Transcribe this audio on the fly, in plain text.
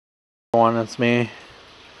One, it's me.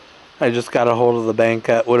 I just got a hold of the bank.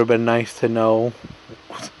 That would have been nice to know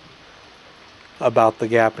about the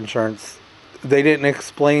gap insurance. They didn't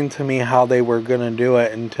explain to me how they were going to do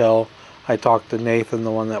it until I talked to Nathan,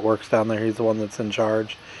 the one that works down there. He's the one that's in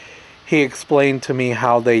charge. He explained to me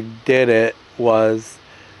how they did it was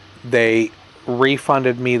they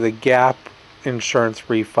refunded me the gap insurance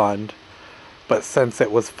refund, but since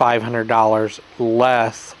it was $500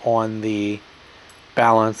 less on the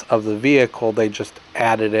balance of the vehicle, they just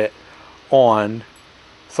added it on,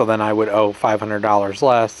 so then I would owe $500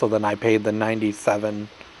 less. So then I paid the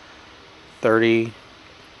 $97.30,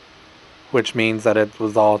 which means that it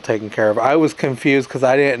was all taken care of. I was confused because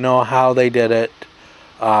I didn't know how they did it.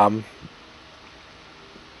 The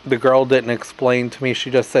girl didn't explain to me. She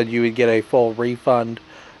just said you would get a full refund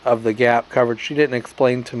of the gap coverage. She didn't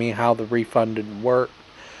explain to me how the refund didn't work.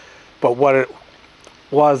 But what it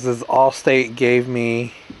was is Allstate gave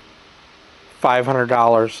me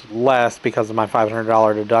 $500 less because of my $500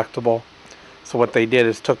 deductible. So what they did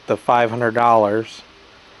is took the $500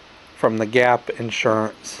 from the gap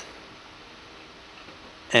insurance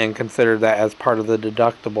and considered that as part of the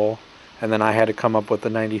deductible, and then I had to come up with the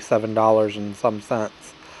 $97 and some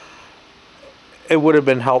cents. It would have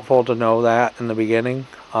been helpful to know that in the beginning,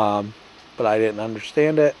 but I didn't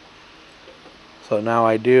understand it. So now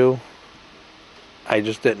I do. I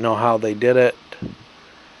just didn't know how they did it.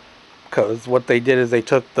 Because what they did is they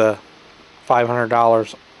took the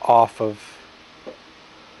 $500 off of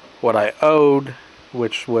what I owed,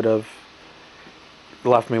 which would have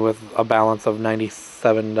left me with a balance of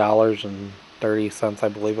 $97.30, I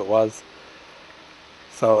believe it was.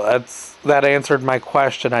 So that answered my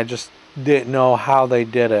question. I just didn't know how they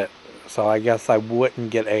did it. So I guess I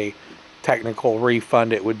wouldn't get a technical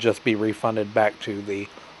refund. It would just be refunded back to the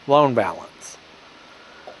loan balance.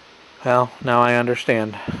 Well, now I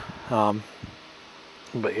understand.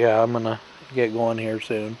 But yeah, I'm gonna get going here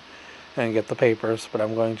soon and get the papers, but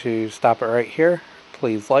I'm going to stop it right here.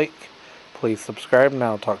 Please like, please subscribe, and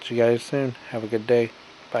I'll talk to you guys soon. Have a good day.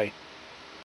 Bye.